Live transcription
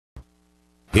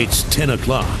It's 10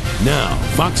 o'clock. Now,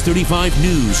 Fox 35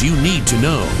 News you need to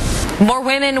know. More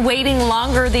women waiting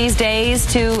longer these days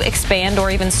to expand or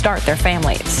even start their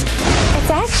families.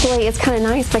 It's kind of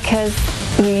nice because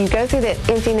you go through that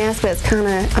empty nest, but it's kind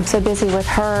of, I'm so busy with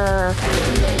her.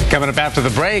 Coming up after the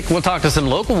break, we'll talk to some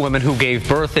local women who gave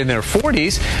birth in their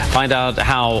 40s, find out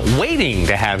how waiting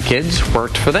to have kids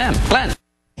worked for them. Glenn.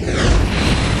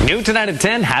 New tonight at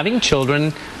 10, having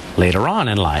children later on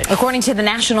in life. According to the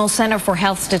National Center for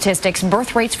Health Statistics,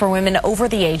 birth rates for women over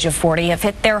the age of 40 have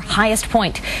hit their highest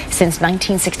point since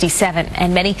 1967,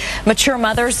 and many mature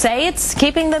mothers say it's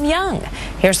keeping them young.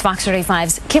 Here's Fox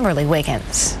 35's Kimberly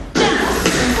Wiggins.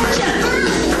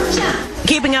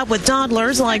 Keeping up with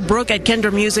toddlers like Brooke at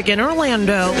Kindermusik in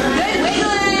Orlando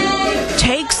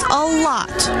takes a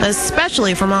lot,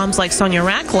 especially for moms like Sonia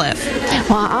Ratcliffe.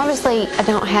 Well, obviously, I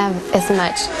don't have as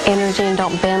much energy and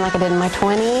don't bend like I did in my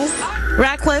 20s.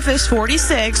 Ratcliffe is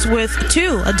 46 with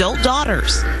 2 adult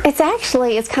daughters.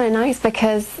 It's kind of nice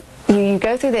because you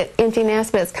go through that empty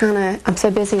nest, but it's kind of, I'm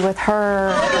so busy with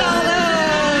her.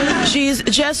 She's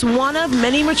just one of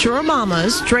many mature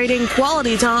mamas trading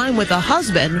quality time with a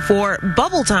husband for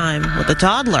bubble time with a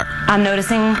toddler. I'm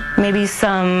noticing maybe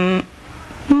some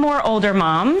more older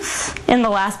moms in the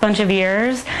last bunch of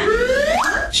years.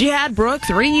 She had Brooke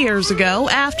 3 years ago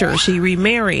after she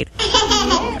remarried.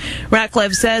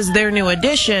 Ratcliffe says their new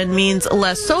addition means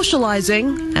less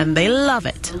socializing, and they love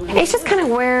it. It's just kind of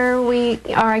where we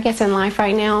are, I guess, in life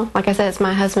right now. Like I said, it's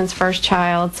my husband's first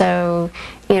child, so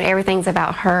everything's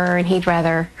about her, and he'd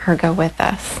rather her go with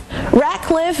us.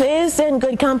 Ratcliffe is in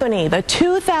good company. The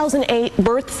 2008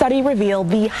 birth study revealed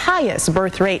the highest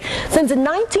birth rate since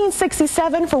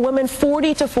 1967 for women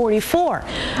 40 to 44.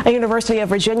 A University of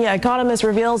Virginia economist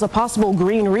reveals a possible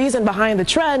green reason behind the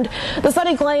trend. The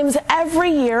study claims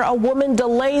every year a woman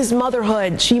delays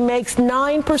motherhood. She makes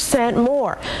 9%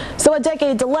 more. So a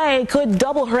decade delay could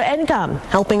double her income,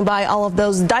 helping buy all of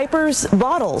those diapers,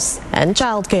 bottles, and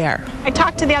childcare. I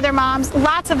talked to the other moms.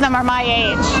 Lots of them are my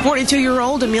age.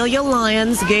 42-year-old Amelia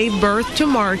Lyons gave birth to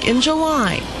Mark in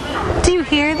July. Do you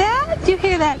hear that? Do you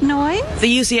hear that noise?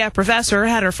 The UCF professor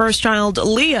had her first child,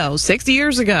 Leo, 6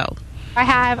 years ago. I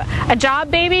have a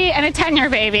job baby and a tenure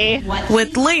baby.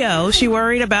 With Leo, she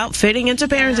worried about fitting into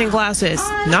parenting classes.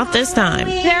 Not this time.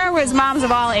 There was moms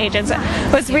of all ages.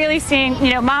 Was really seeing,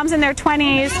 moms in their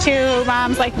 20s to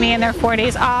moms like me in their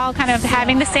 40s, all kind of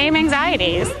having the same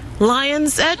anxieties.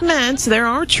 Lyons admits there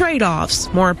are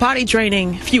trade-offs. More potty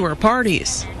training, fewer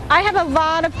parties. I have a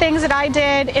lot of things that I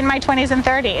did in my 20s and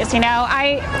 30s.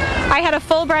 I had a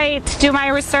Fulbright to do my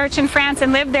research in France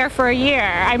and lived there for a year.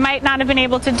 I might not have been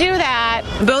able to do that.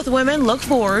 Both women look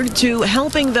forward to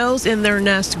helping those in their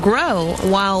nest grow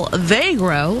while they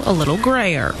grow a little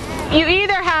grayer. You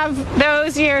either have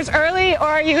those years early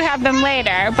or you have them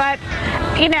later. But,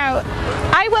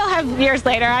 I will have years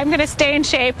later. I'm going to stay in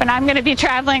shape and I'm going to be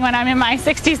traveling when I'm in my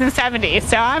 60s and 70s,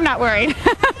 so I'm not worried.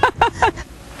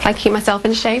 If I keep myself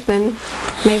in shape, then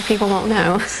maybe people won't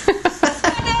know.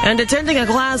 And attending a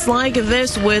class like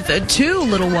this with 2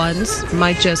 little ones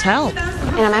might just help.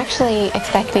 And I'm actually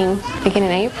expecting again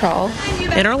in April.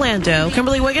 In Orlando,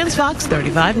 Kimberly Wiggins, Fox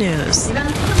 35 News.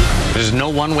 There's no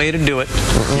one way to do it.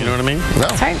 You know what I mean? No.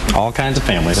 That's right. All kinds of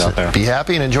families out there. Be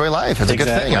happy and enjoy life. It's a good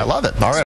thing. I love it. All right.